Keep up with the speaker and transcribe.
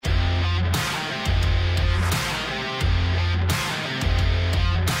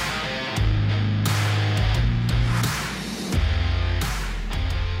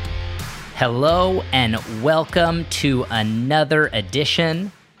Hello and welcome to another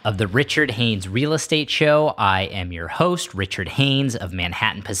edition of the Richard Haynes Real Estate Show. I am your host, Richard Haynes of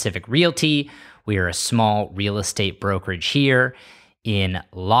Manhattan Pacific Realty. We are a small real estate brokerage here in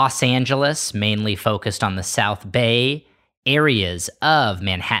Los Angeles, mainly focused on the South Bay areas of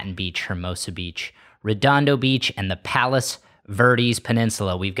Manhattan Beach, Hermosa Beach, Redondo Beach, and the Palos Verdes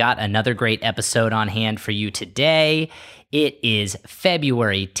Peninsula. We've got another great episode on hand for you today. It is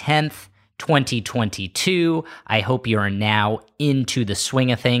February 10th, 2022. I hope you are now into the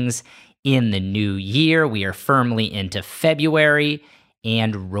swing of things in the new year. We are firmly into February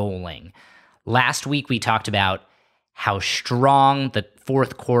and rolling. Last week, we talked about how strong the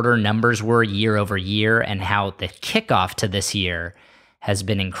fourth quarter numbers were year over year and how the kickoff to this year has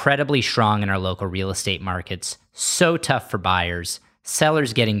been incredibly strong in our local real estate markets. So tough for buyers,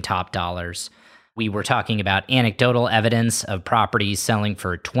 sellers getting top dollars. We were talking about anecdotal evidence of properties selling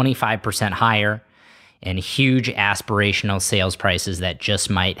for 25% higher and huge aspirational sales prices that just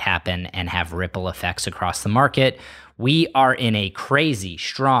might happen and have ripple effects across the market. We are in a crazy,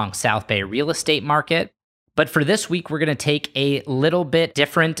 strong South Bay real estate market. But for this week, we're going to take a little bit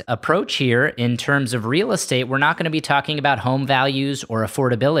different approach here in terms of real estate. We're not going to be talking about home values or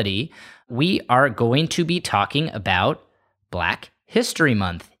affordability. We are going to be talking about Black History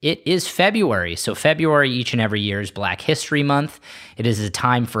Month. It is February, so February each and every year is Black History Month. It is a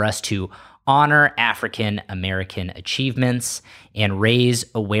time for us to honor African American achievements and raise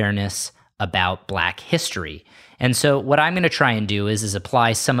awareness about Black history. And so what I'm going to try and do is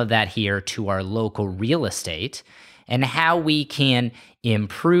apply some of that here to our local real estate and how we can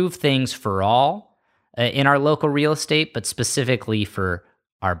improve things for all in our local real estate, but specifically for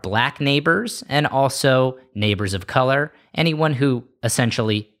our Black neighbors and also neighbors of color, anyone who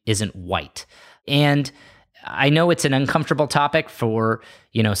essentially isn't white. And I know it's an uncomfortable topic for,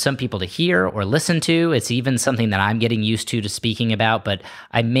 some people to hear or listen to. It's even something that I'm getting used to speaking about, but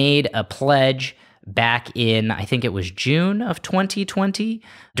I made a pledge back in, I think it was June of 2020,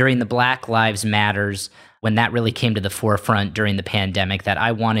 during the Black Lives Matters, when that really came to the forefront during the pandemic, that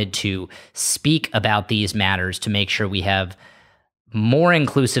I wanted to speak about these matters to make sure we have more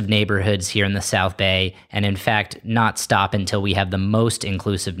inclusive neighborhoods here in the South Bay, and in fact, not stop until we have the most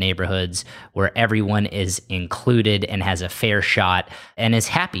inclusive neighborhoods where everyone is included and has a fair shot and is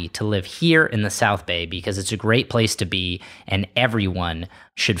happy to live here in the South Bay, because it's a great place to be and everyone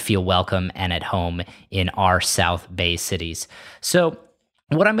should feel welcome and at home in our South Bay cities. So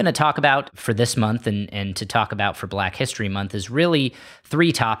what I'm going to talk about for this month and to talk about for Black History Month is really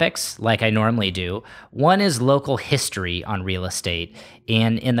three topics like I normally do. One is local history on real estate.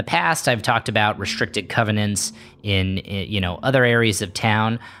 And in the past, I've talked about restricted covenants in other areas of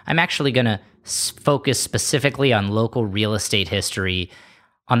town. I'm actually going to focus specifically on local real estate history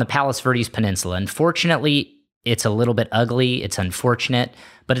on the Palos Verdes Peninsula. Unfortunately, it's a little bit ugly. It's unfortunate,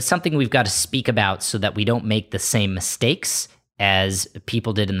 but it's something we've got to speak about so that we don't make the same mistakes as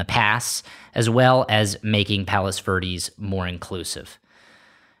people did in the past, as well as making Palos Verdes more inclusive.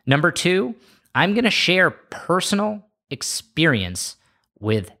 Number two, I'm going to share personal experience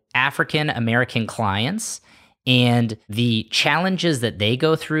with African American clients and the challenges that they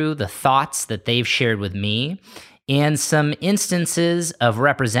go through, the thoughts that they've shared with me, and some instances of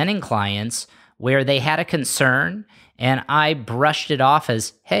representing clients where they had a concern and I brushed it off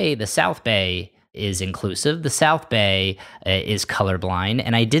as, hey, the South Bay is inclusive. The South Bay is colorblind,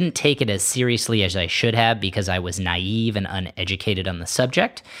 and I didn't take it as seriously as I should have because I was naive and uneducated on the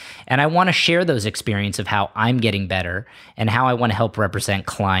subject. And I want to share those experiences of how I'm getting better and how I want to help represent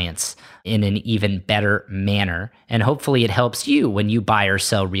clients in an even better manner. And hopefully it helps you when you buy or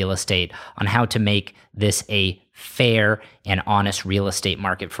sell real estate on how to make this a fair and honest real estate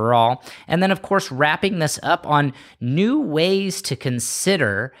market for all. And then, of course, wrapping this up on new ways to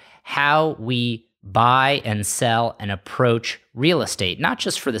consider how we buy and sell and approach real estate, not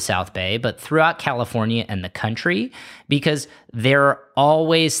just for the South Bay, but throughout California and the country, because there are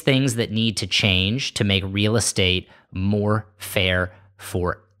always things that need to change to make real estate more fair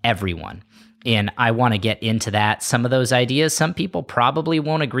for everyone. And I want to get into that. Some of those ideas, some people probably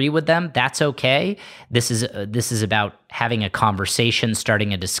won't agree with them. That's okay. This is about having a conversation,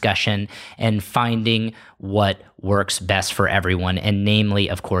 starting a discussion, and finding what works best for everyone. And namely,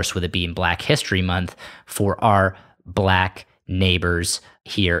 of course, with it being Black History Month, for our Black neighbors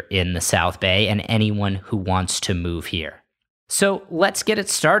here in the South Bay and anyone who wants to move here. So let's get it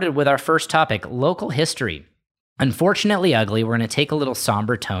started with our first topic, local history. Unfortunately ugly. We're going to take a little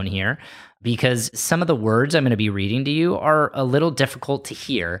somber tone here, because some of the words I'm going to be reading to you are a little difficult to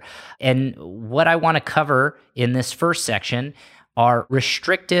hear. And what I want to cover in this first section are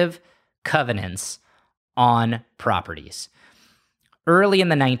restrictive covenants on properties. Early in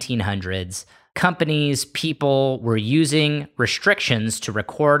the 1900s, companies, people were using restrictions to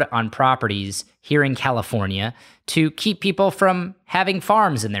record on properties here in California to keep people from having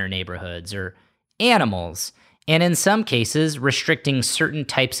farms in their neighborhoods or animals, and in some cases, restricting certain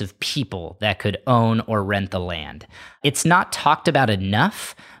types of people that could own or rent the land. It's not talked about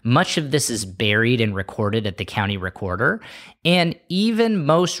enough. Much of this is buried and recorded at the county recorder. And even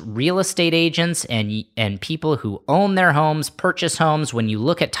most real estate agents and people who own their homes, purchase homes, when you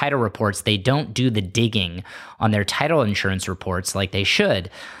look at title reports, they don't do the digging on their title insurance reports like they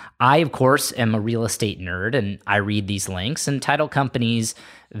should. I, of course, am a real estate nerd, and I read these links, and title companies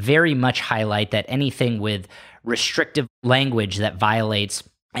very much highlight that anything with restrictive language that violates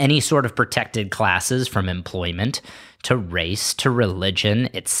any sort of protected classes, from employment to race to religion,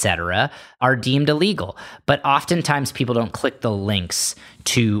 etc., are deemed illegal. But oftentimes people don't click the links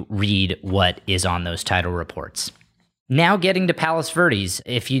to read what is on those title reports. Now getting to Palos Verdes.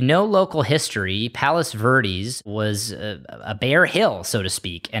 If you know local history, Palos Verdes was a bare hill, so to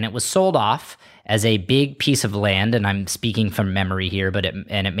speak, and it was sold off as a big piece of land, and I'm speaking from memory here, but it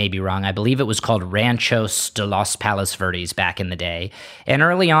may be wrong. I believe it was called Ranchos de los Palos Verdes back in the day. And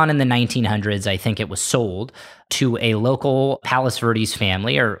early on in the 1900s, I think it was sold to a local Palos Verdes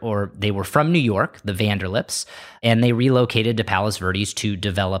family, or they were from New York, the Vanderlips, and they relocated to Palos Verdes to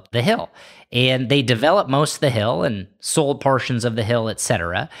develop the hill. And they developed most of the hill and sold portions of the hill,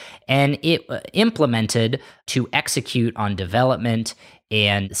 etc. And it implemented to execute on development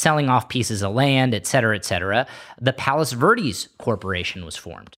and selling off pieces of land, etc., the Palos Verdes Corporation was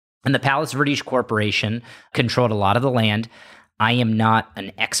formed. And the Palos Verdes Corporation controlled a lot of the land. I am not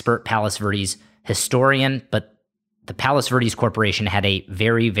an expert Palos Verdes historian, but the Palos Verdes Corporation had a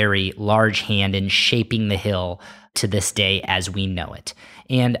very, very large hand in shaping the hill to this day as we know it.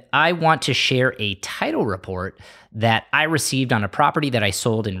 And I want to share a title report that I received on a property that I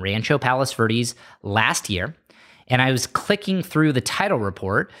sold in Rancho Palos Verdes last year. And I was clicking through the title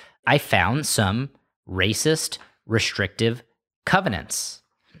report. I found some racist, restrictive covenants.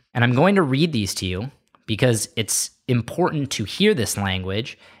 And I'm going to read these to you because it's important to hear this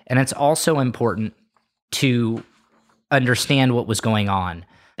language, and it's also important to understand what was going on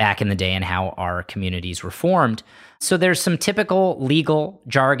back in the day and how our communities were formed. So there's some typical legal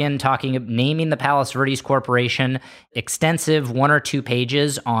jargon naming the Palos Verdes Corporation, extensive 1 or 2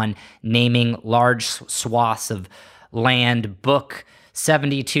 pages on naming large swaths of land, book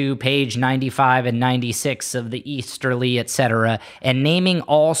 72, page 95 and 96 of the Easterly, etc., and naming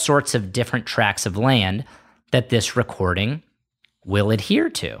all sorts of different tracts of land that this recording will adhere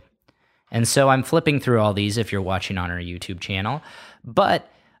to. And so I'm flipping through all these if you're watching on our YouTube channel, but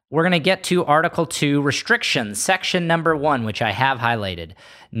we're going to get to Article 2, Restrictions, Section number 1, which I have highlighted.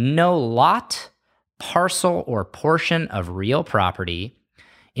 No lot, parcel, or portion of real property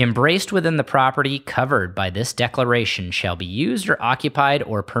embraced within the property covered by this declaration shall be used or occupied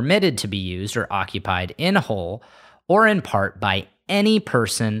or permitted to be used or occupied in whole or in part by any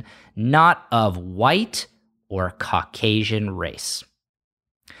person not of white or Caucasian race.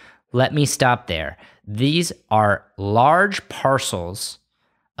 Let me stop there. These are large parcels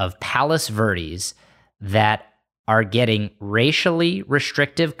of Palos Verdes that are getting racially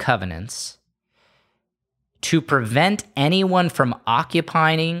restrictive covenants to prevent anyone from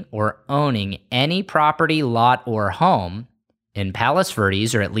occupying or owning any property, lot, or home in Palos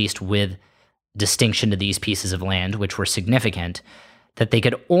Verdes, or at least with distinction to these pieces of land, which were significant, that they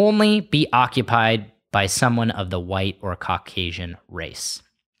could only be occupied by someone of the white or Caucasian race.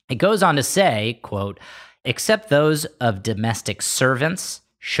 It goes on to say, quote, except those of domestic servants,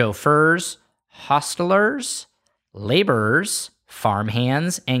 chauffeurs, hostlers, laborers,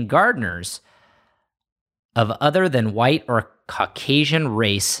 farmhands, and gardeners of other than white or Caucasian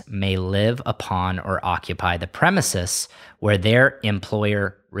race may live upon or occupy the premises where their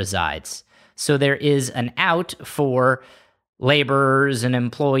employer resides. So there is an out for laborers and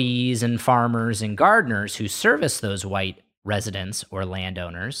employees and farmers and gardeners who service those white residents or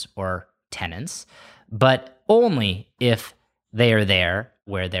landowners or tenants, but only if they are there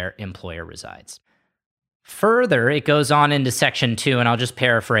where their employer resides. Further, it goes on into Section 2, and I'll just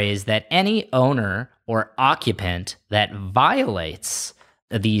paraphrase, that any owner or occupant that violates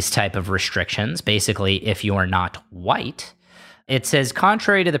these type of restrictions, basically if you are not white, it says,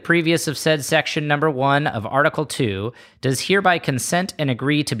 contrary to the previous of said Section number 1 of Article 2, does hereby consent and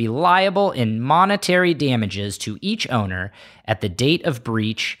agree to be liable in monetary damages to each owner at the date of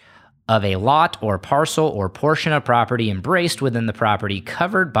breach of a lot or parcel or portion of property embraced within the property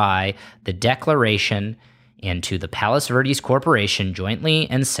covered by the declaration and to the Palos Verdes Corporation jointly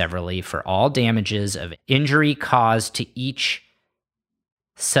and severally for all damages of injury caused to each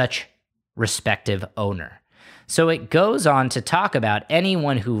such respective owner. So it goes on to talk about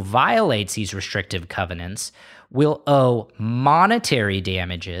anyone who violates these restrictive covenants will owe monetary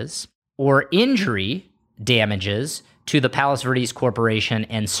damages or injury damages to the Palos Verdes Corporation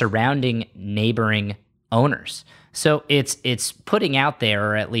and surrounding neighboring owners. So it's putting out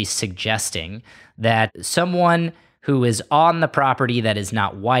there, or at least suggesting, that someone who is on the property that is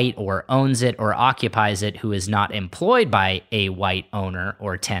not white or owns it or occupies it, who is not employed by a white owner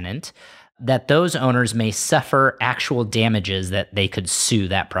or tenant, that those owners may suffer actual damages that they could sue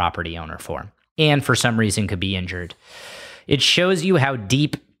that property owner for, and for some reason could be injured. It shows you how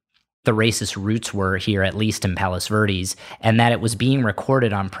deep the racist roots were here, at least in Palos Verdes, and that it was being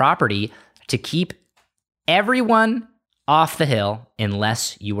recorded on property to keep everyone off the hill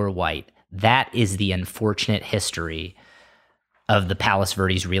unless you were white. That is the unfortunate history of the Palos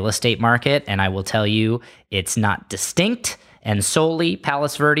Verdes real estate market, and I will tell you, it's not distinct and solely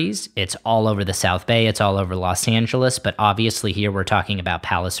Palos Verdes. It's all over the South Bay. It's all over Los Angeles. But obviously here we're talking about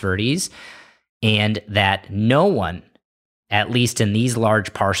Palos Verdes, and that no one, at least in these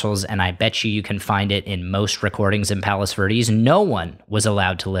large parcels, and I bet you can find it in most recordings in Palos Verdes, no one was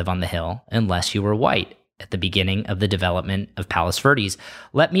allowed to live on the hill unless you were white at the beginning of the development of Palos Verdes.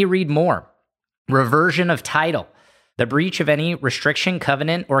 Let me read more. Reversion of title. The breach of any restriction,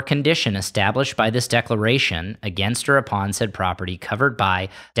 covenant, or condition established by this declaration against or upon said property covered by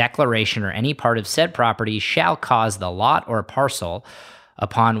declaration or any part of said property shall cause the lot or parcel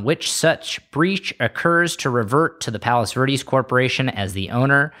upon which such breach occurs to revert to the Palos Verdes Corporation as the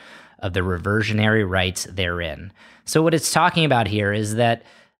owner of the reversionary rights therein. So what it's talking about here is that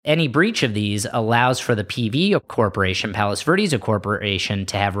any breach of these allows for the PV Corporation, Palos Verdes Corporation,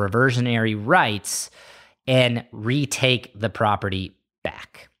 to have reversionary rights and retake the property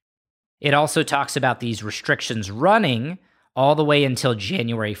back. It also talks about these restrictions running all the way until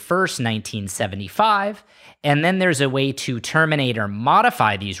January 1st, 1975, and then there's a way to terminate or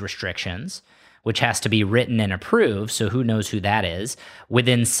modify these restrictions, which has to be written and approved, so who knows who that is,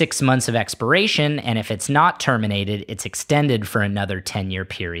 within 6 months of expiration, and if it's not terminated, it's extended for another 10-year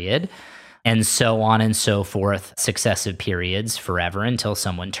period, and so on and so forth, successive periods forever until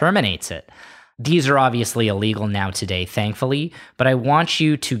someone terminates it. These are obviously illegal now today, thankfully, but I want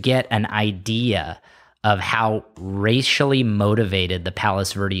you to get an idea of how racially motivated the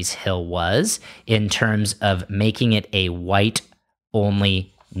Palos Verdes Hill was in terms of making it a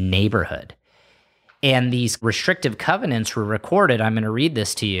white-only neighborhood. And these restrictive covenants were recorded, I'm going to read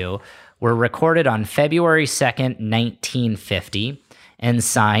this to you, were recorded on February 2nd, 1950, and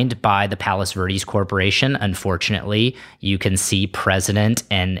signed by the Palos Verdes Corporation. Unfortunately, you can see president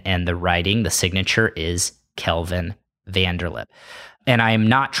and the writing, the signature is Kelvin Vanderlip. And I am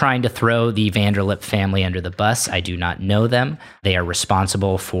not trying to throw the Vanderlip family under the bus. I do not know them. They are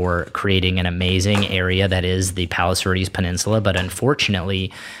responsible for creating an amazing area that is the Palos Verdes Peninsula. But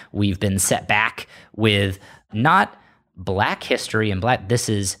unfortunately, we've been set back with not black history and this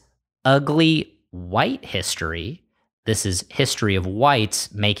is ugly white history. This is history of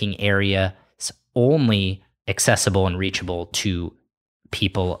whites making areas only accessible and reachable to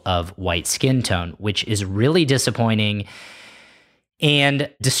people of white skin tone, which is really disappointing and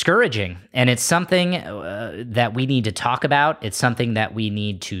discouraging. And it's something that we need to talk about. It's something that we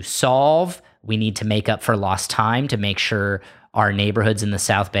need to solve. We need to make up for lost time to make sure our neighborhoods in the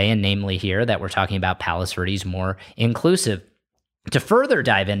South Bay, and namely here that we're talking about Palos Verdes, more inclusive. To further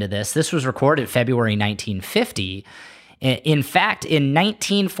dive into this, this was recorded February 1950. In fact, in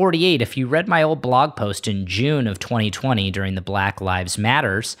 1948, if you read my old blog post in June of 2020 during the Black Lives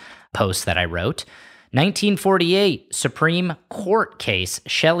Matters post that I wrote, 1948 Supreme Court case,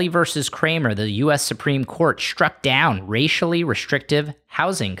 Shelley versus Kramer, the U.S. Supreme Court struck down racially restrictive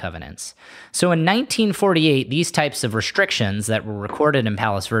housing covenants. So in 1948, these types of restrictions that were recorded in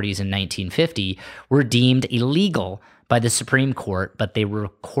Palos Verdes in 1950 were deemed illegal by the Supreme Court, but they were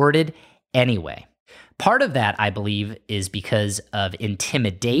recorded anyway. Part of that, I believe, is because of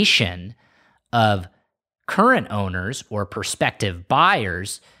intimidation of current owners or prospective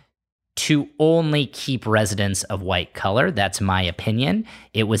buyers to only keep residents of white color. That's my opinion.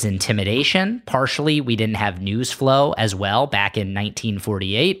 It was intimidation. Partially, we didn't have news flow as well back in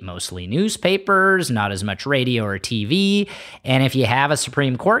 1948, mostly newspapers, not as much radio or TV. And if you have a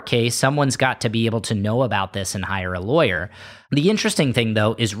Supreme Court case, someone's got to be able to know about this and hire a lawyer. The interesting thing,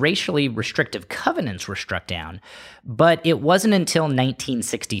 though, is racially restrictive covenants were struck down, but it wasn't until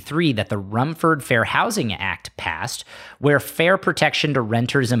 1963 that the Rumford Fair Housing Act passed, where fair protection to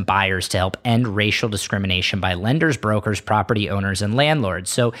renters and buyers to help end racial discrimination by lenders, brokers, property owners, and landlords.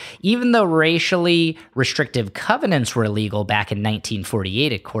 So even though racially restrictive covenants were illegal back in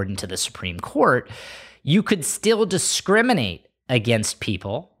 1948, according to the Supreme Court, you could still discriminate against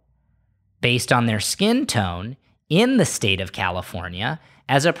people based on their skin tone in the state of California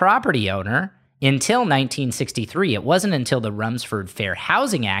as a property owner until 1963. It wasn't until the Rumford Fair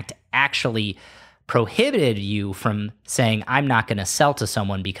Housing Act actually prohibited you from saying, I'm not going to sell to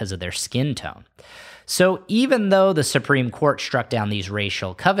someone because of their skin tone. So even though the Supreme Court struck down these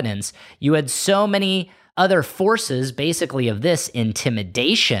racial covenants, you had so many other forces, basically of this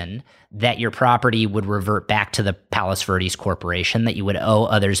intimidation, that your property would revert back to the Palos Verdes Corporation, that you would owe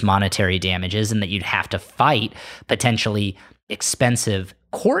others monetary damages, and that you'd have to fight potentially expensive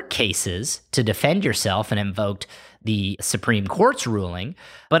court cases to defend yourself, and invoked the Supreme Court's ruling.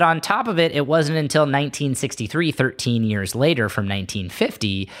 But on top of it, it wasn't until 1963, 13 years later from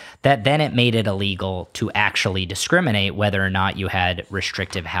 1950, that then it made it illegal to actually discriminate whether or not you had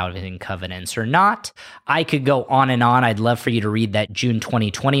restrictive housing covenants or not. I could go on and on. I'd love for you to read that June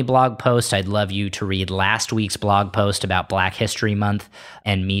 2020 blog post. I'd love you to read last week's blog post about Black History Month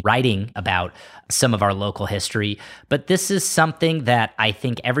and me writing about some of our local history. But this is something that I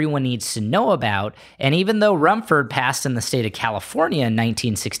think everyone needs to know about. And even though Rumford passed in the state of California in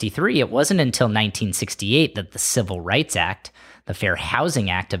 1963, it wasn't until 1968 that the Civil Rights Act, the Fair Housing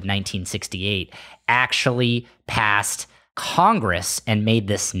Act of 1968, actually passed Congress and made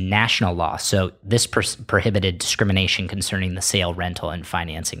this national law. So this prohibited discrimination concerning the sale, rental, and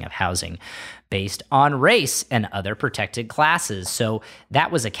financing of housing based on race and other protected classes. So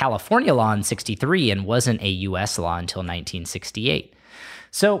that was a California law in 63 and wasn't a U.S. law until 1968.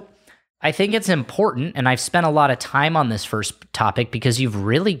 So I think it's important, and I've spent a lot of time on this first topic because you've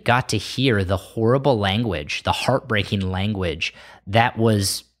really got to hear the horrible language, the heartbreaking language that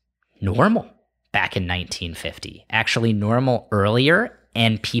was normal back in 1950, actually normal earlier,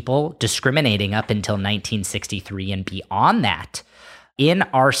 and people discriminating up until 1963 and beyond that in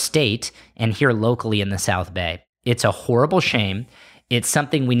our state and here locally in the South Bay. It's a horrible shame. It's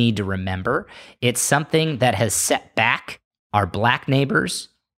something we need to remember. It's something that has set back our Black neighbors,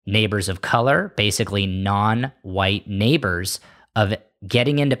 neighbors of color, basically non-white neighbors, of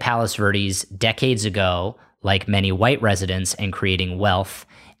getting into Palos Verdes decades ago, like many white residents, and creating wealth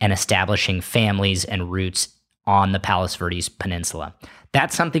and establishing families and roots on the Palos Verdes Peninsula.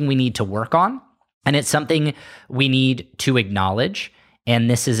 That's something we need to work on, and it's something we need to acknowledge. And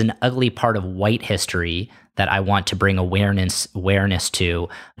this is an ugly part of white history that I want to bring awareness to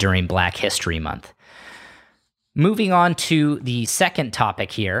during Black History Month. Moving on to the second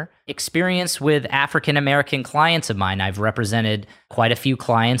topic here, experience with African American clients of mine. I've represented quite a few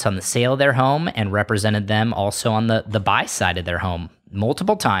clients on the sale of their home and represented them also on the buy side of their home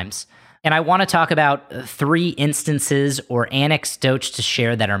multiple times. And I want to talk about 3 instances or anecdotes to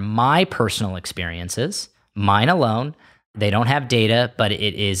share that are my personal experiences, mine alone. They don't have data, but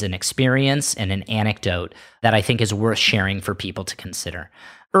it is an experience and an anecdote that I think is worth sharing for people to consider.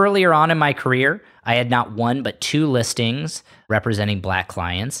 Earlier on in my career, I had not 1 but 2 listings representing Black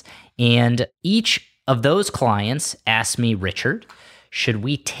clients, and each of those clients asked me, Richard, should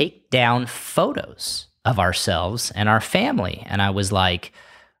we take down photos of ourselves and our family? And I was like,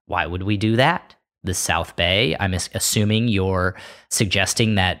 why would we do that? The South Bay, I'm assuming you're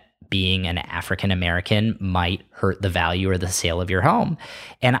suggesting that being an African American might hurt the value or the sale of your home.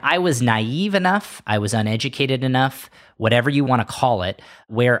 And I was naive enough, I was uneducated enough, whatever you want to call it,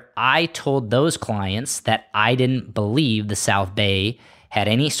 where I told those clients that I didn't believe the South Bay had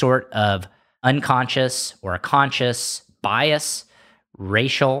any sort of unconscious or a conscious bias,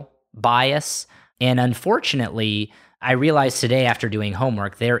 racial bias. And unfortunately, I realized today after doing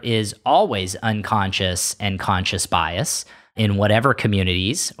homework, there is always unconscious and conscious bias in whatever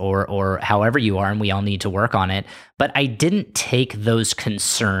communities or however you are, and we all need to work on it. But I didn't take those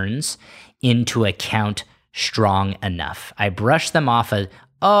concerns into account strong enough. I brushed them off as,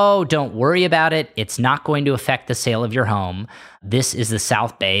 oh, don't worry about it. It's not going to affect the sale of your home. This is the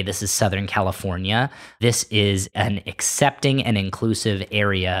South Bay. This is Southern California. This is an accepting and inclusive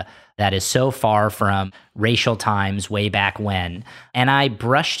area that is so far from racial times way back when. And I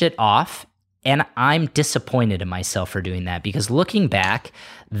brushed it off. And I'm disappointed in myself for doing that because looking back,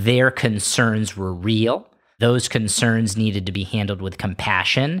 their concerns were real. Those concerns needed to be handled with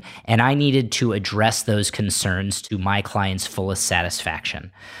compassion, and I needed to address those concerns to my client's fullest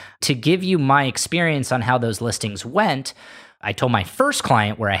satisfaction. To give you my experience on how those listings went, I told my first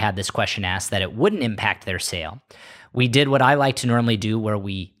client where I had this question asked that it wouldn't impact their sale. We did what I like to normally do, where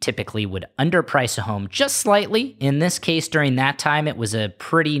we typically would underprice a home just slightly. In this case, during that time, it was a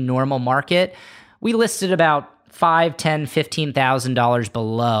pretty normal market. We listed about $5,000, $10,000, $15,000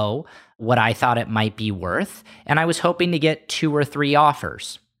 below what I thought it might be worth, and I was hoping to get 2 or 3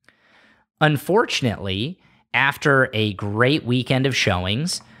 offers. Unfortunately, after a great weekend of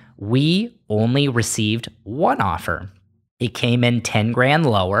showings, we only received 1 offer. It came in 10 grand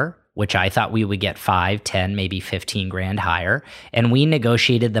lower, which I thought we would get 5, 10, maybe 15 grand higher, and we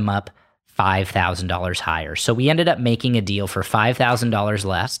negotiated them up $5,000 higher. So we ended up making a deal for $5,000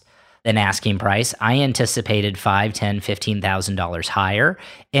 less than asking price. I anticipated $5, $10, $15,000 higher,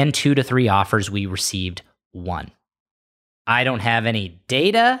 and 2 to 3 offers, we received 1. I don't have any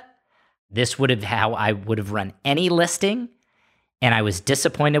data. This would have how I would have run any listing, and I was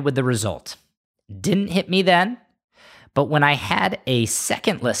disappointed with the result. Didn't hit me then, but when I had a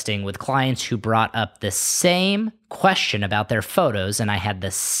second listing with clients who brought up the same question about their photos, and I had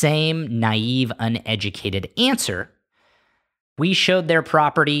the same naive, uneducated answer, we showed their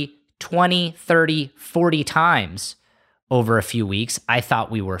property 20, 30, 40 times over a few weeks. I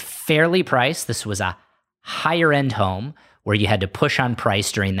thought we were fairly priced. This was a higher end home where you had to push on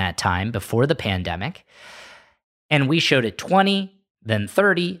price during that time before the pandemic. And we showed it 20, then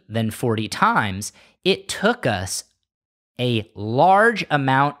 30, then 40 times. It took us a large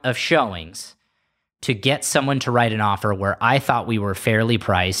amount of showings to get someone to write an offer where I thought we were fairly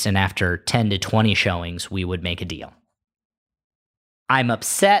priced, and after 10 to 20 showings, we would make a deal. I'm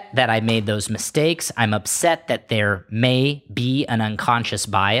upset that I made those mistakes. I'm upset that there may be an unconscious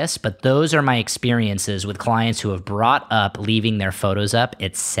bias, but those are my experiences with clients who have brought up leaving their photos up.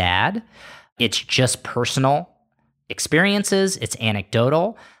 It's sad. It's just personal experiences. It's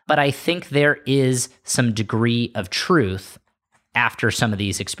anecdotal, but I think there is some degree of truth after some of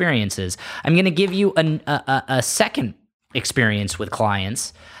these experiences. I'm going to give you a second experience with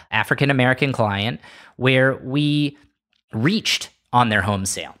clients, African-American client, where we reached on their home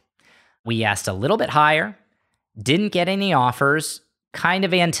sale. We asked a little bit higher, didn't get any offers, kind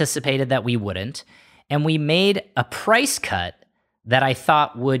of anticipated that we wouldn't, and we made a price cut that I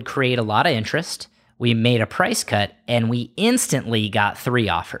thought would create a lot of interest. We made a price cut, and we instantly got 3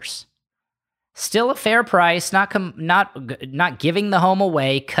 offers. Still a fair price, not giving the home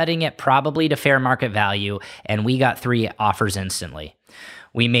away, cutting it probably to fair market value, and we got 3 offers instantly.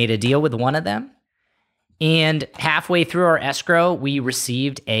 We made a deal with one of them, and halfway through our escrow, we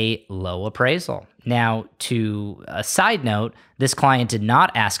received a low appraisal. Now, to a side note, this client did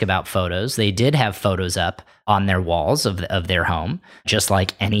not ask about photos. They did have photos up on their walls of their home, just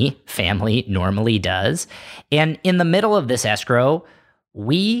like any family normally does. And in the middle of this escrow,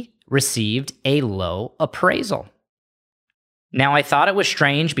 we received a low appraisal. Now, I thought it was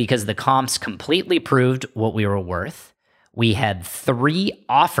strange because the comps completely proved what we were worth. We had 3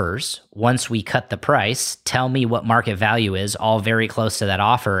 offers once we cut the price, tell me what market value is, all very close to that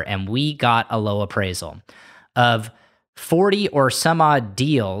offer, and we got a low appraisal. Of 40 or some odd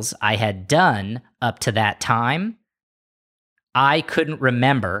deals I had done up to that time, I couldn't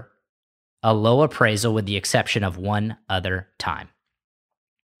remember a low appraisal with the exception of one other time.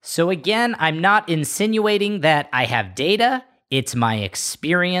 So again, I'm not insinuating that I have data. It's my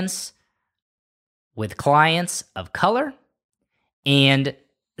experience with clients of color and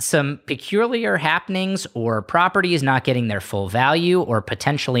some peculiar happenings or properties not getting their full value or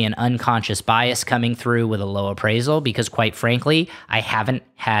potentially an unconscious bias coming through with a low appraisal, because quite frankly, I haven't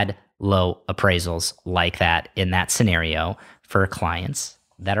had low appraisals like that in that scenario for clients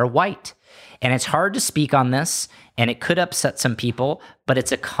that are white. And it's hard to speak on this, and it could upset some people, but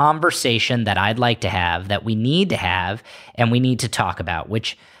it's a conversation that I'd like to have, that we need to have, and we need to talk about,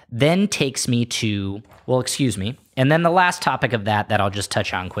 which then takes me to, and then the last topic of that I'll just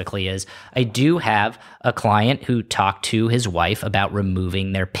touch on quickly is I do have a client who talked to his wife about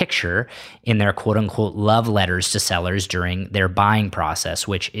removing their picture in their quote unquote love letters to sellers during their buying process,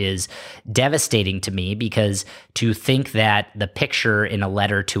 which is devastating to me, because to think that the picture in a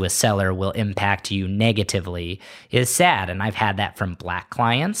letter to a seller will impact you negatively is sad. And I've had that from Black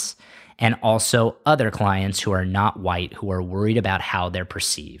clients and also other clients who are not white, who are worried about how they're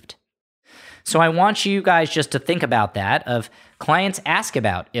perceived. So I want you guys just to think about that, of clients ask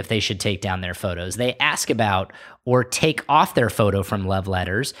about if they should take down their photos. They ask about or take off their photo from love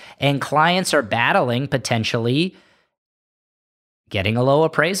letters, and clients are battling potentially getting a low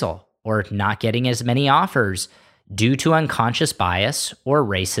appraisal or not getting as many offers due to unconscious bias or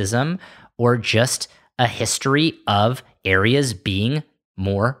racism or just a history of areas being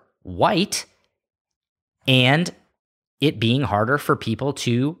more white and it being harder for people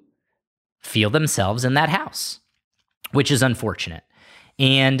to feel themselves in that house, which is unfortunate.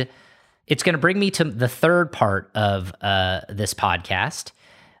 And it's going to bring me to the third part of this podcast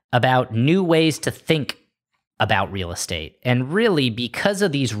about new ways to think about real estate. And really, because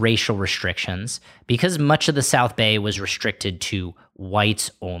of these racial restrictions, because much of the South Bay was restricted to whites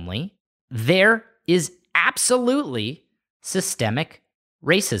only, there is absolutely systemic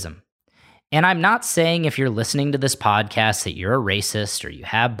racism. And I'm not saying if you're listening to this podcast that you're a racist or you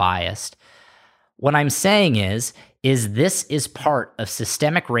have bias. What I'm saying is this is part of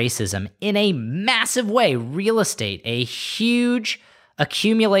systemic racism in a massive way. Real estate, a huge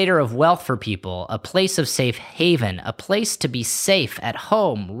accumulator of wealth for people, a place of safe haven, a place to be safe at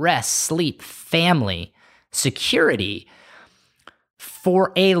home, rest, sleep, family, security,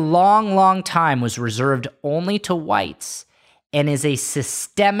 for a long, long time was reserved only to whites and is a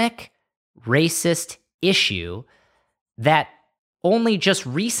systemic racist issue that only just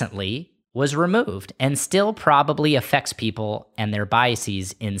recently was removed and still probably affects people and their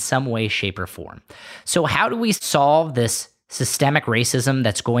biases in some way, shape, or form. So how do we solve this systemic racism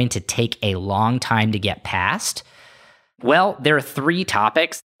that's going to take a long time to get past? Well, there are three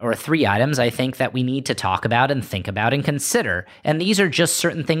topics or three items I think that we need to talk about and think about and consider. And these are just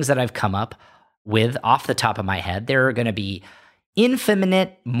certain things that I've come up with off the top of my head. There are going to be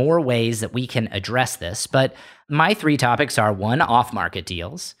infinite more ways that we can address this, but my three topics are: 1, off-market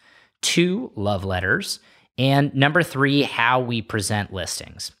deals; 2, love letters; and number 3, how we present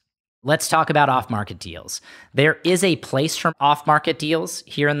listings. Let's talk about off-market deals. There is a place for off-market deals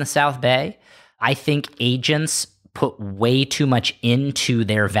here in the South Bay. I think agents put way too much into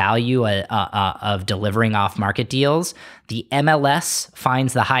their value of delivering off-market deals. The MLS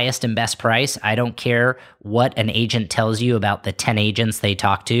finds the highest and best price. I don't care what an agent tells you about the 10 agents they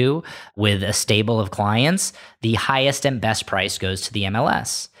talk to with a stable of clients. The highest and best price goes to the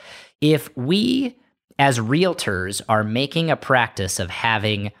MLS. If we, as realtors, are making a practice of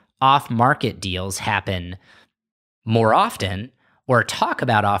having off-market deals happen more often, or talk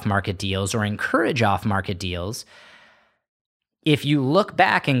about off-market deals or encourage off-market deals, if you look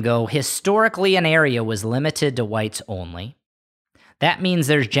back and go, historically an area was limited to whites only, that means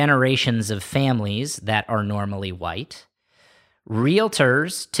there's generations of families that are normally white.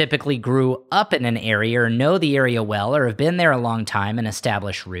 Realtors typically grew up in an area or know the area well or have been there a long time and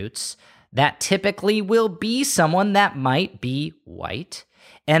established roots. That typically will be someone that might be white.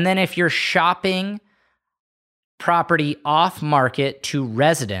 And then if you're shopping property off market to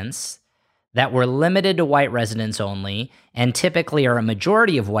residents that were limited to white residents only, and typically are a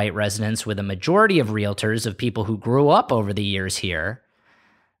majority of white residents with a majority of realtors of people who grew up over the years here,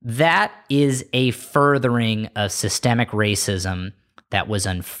 that is a furthering of systemic racism that was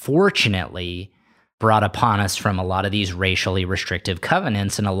unfortunately brought upon us from a lot of these racially restrictive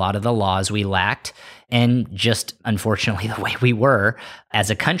covenants and a lot of the laws we lacked, and just unfortunately the way we were as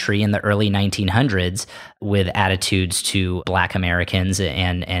a country in the early 1900s with attitudes to Black Americans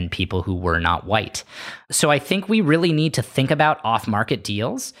and people who were not white. So I think we really need to think about off-market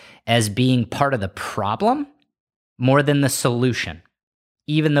deals as being part of the problem more than the solution.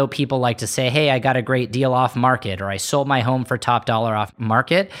 Even though people like to say, hey, I got a great deal off market, or I sold my home for top dollar off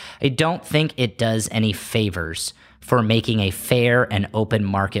market, I don't think it does any favors for making a fair and open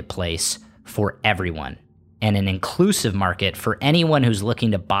marketplace for everyone and an inclusive market for anyone who's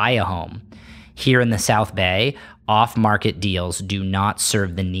looking to buy a home. Here in the South Bay, off-market deals do not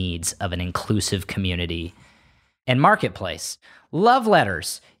serve the needs of an inclusive community and marketplace. Love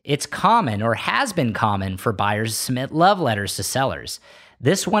letters. It's common, or has been common, for buyers to submit love letters to sellers.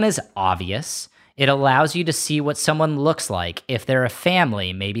 This one is obvious. It allows you to see what someone looks like. If they're a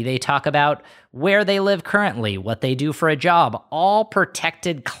family, maybe they talk about where they live currently, what they do for a job, all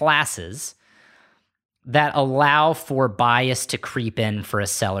protected classes that allow for bias to creep in for a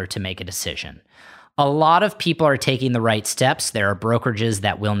seller to make a decision. A lot of people are taking the right steps. There are brokerages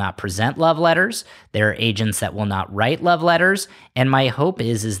that will not present love letters. There are agents that will not write love letters. And my hope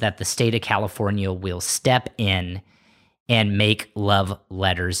is that the state of California will step in and make love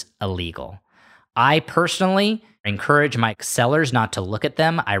letters illegal. I personally encourage my sellers not to look at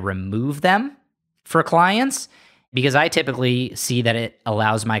them. I remove them for clients because I typically see that it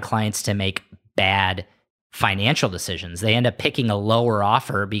allows my clients to make bad financial decisions. They end up picking a lower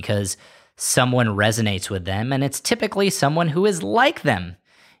offer because someone resonates with them, and it's typically someone who is like them.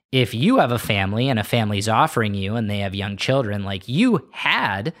 If you have a family and a family's offering you and they have young children like you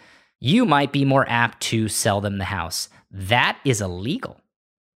had, you might be more apt to sell them the house. That is illegal.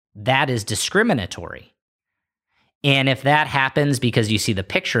 That is discriminatory. And if that happens because you see the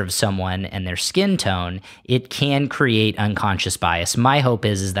picture of someone and their skin tone, it can create unconscious bias. My hope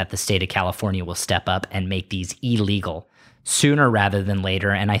is that the state of California will step up and make these illegal sooner rather than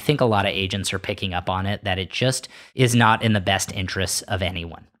later. And I think a lot of agents are picking up on it, that it just is not in the best interests of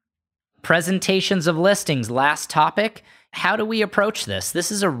anyone. Presentations of listings, last topic. How do we approach this?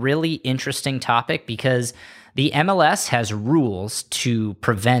 This is a really interesting topic because the MLS has rules to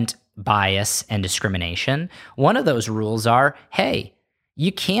prevent bias and discrimination. One of those rules are, hey,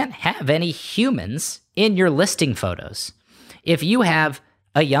 you can't have any humans in your listing photos. If you have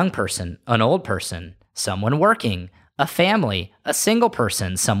a young person, an old person, someone working, a family, a single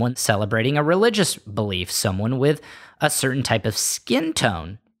person, someone celebrating a religious belief, someone with a certain type of skin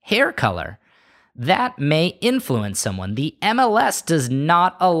tone, hair color, that may influence someone. The MLS does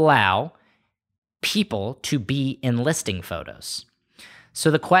not allow people to be in listing photos. So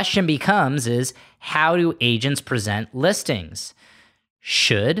the question becomes is, how do agents present listings?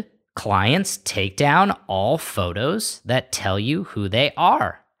 Should clients take down all photos that tell you who they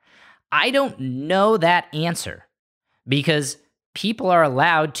are? I don't know that answer because people are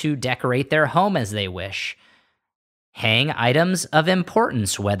allowed to decorate their home as they wish, hang items of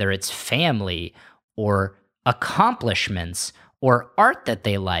importance, whether it's family or accomplishments or art that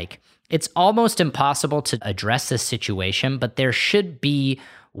they like. It's almost impossible to address this situation, but there should be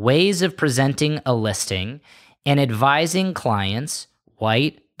ways of presenting a listing and advising clients,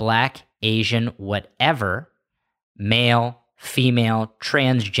 white, black, Asian, whatever, male, female,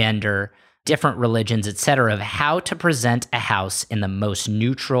 transgender, different religions, etc., of how to present a house in the most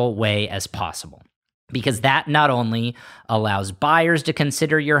neutral way as possible. Because that not only allows buyers to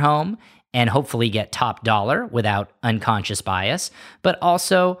consider your home and hopefully get top dollar without unconscious bias, but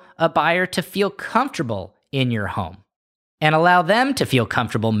also a buyer to feel comfortable in your home and allow them to feel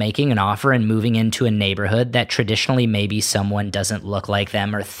comfortable making an offer and moving into a neighborhood that traditionally maybe someone doesn't look like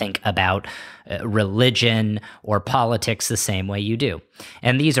them or think about religion or politics the same way you do.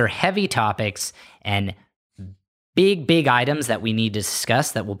 And these are heavy topics and big items that we need to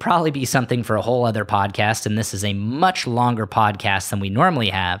discuss that will probably be something for a whole other podcast. And this is a much longer podcast than we normally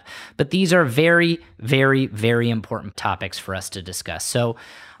have. But these are very, very, very important topics for us to discuss. So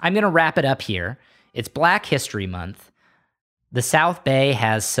I'm going to wrap it up here. It's Black History Month. The South Bay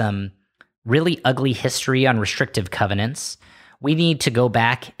has some really ugly history on restrictive covenants. We need to go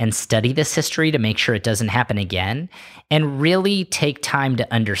back and study this history to make sure it doesn't happen again and really take time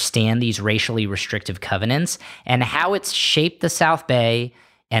to understand these racially restrictive covenants and how it's shaped the South Bay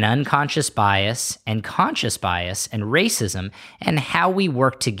and unconscious bias and conscious bias and racism and how we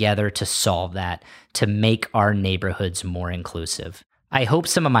work together to solve that to make our neighborhoods more inclusive. I hope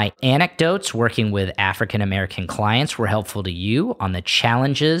some of my anecdotes working with African American clients were helpful to you on the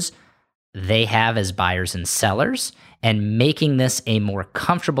challenges they have as buyers and sellers and making this a more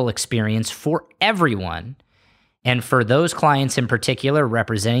comfortable experience for everyone. And for those clients in particular,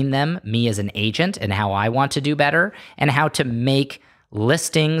 representing them, me as an agent, and how I want to do better, and how to make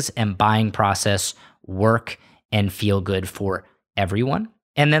listings and buying process work and feel good for everyone.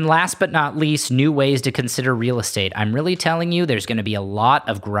 And then last but not least, new ways to consider real estate. I'm really telling you, there's going to be a lot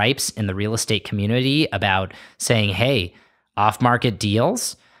of gripes in the real estate community about saying, hey, off-market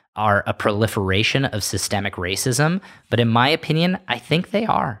deals are a proliferation of systemic racism. But in my opinion, I think they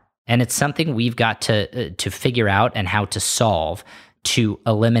are. And it's something we've got to figure out and how to solve to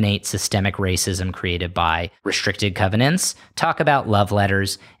eliminate systemic racism created by restricted covenants, talk about love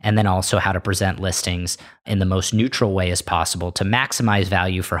letters, and then also how to present listings in the most neutral way as possible to maximize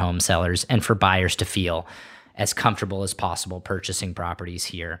value for home sellers and for buyers to feel as comfortable as possible purchasing properties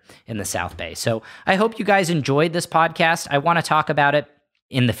here in the South Bay. So I hope you guys enjoyed this podcast. I want to talk about it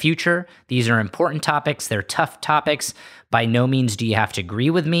in the future. These are important topics. They're tough topics. By no means do you have to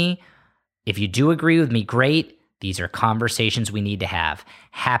agree with me. If you do agree with me, great. These are conversations we need to have.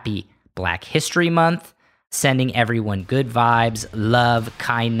 Happy Black History Month. Sending everyone good vibes, love,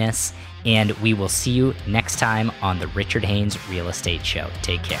 kindness, and we will see you next time on the Richard Haynes Real Estate Show.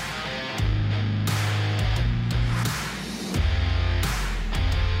 Take care.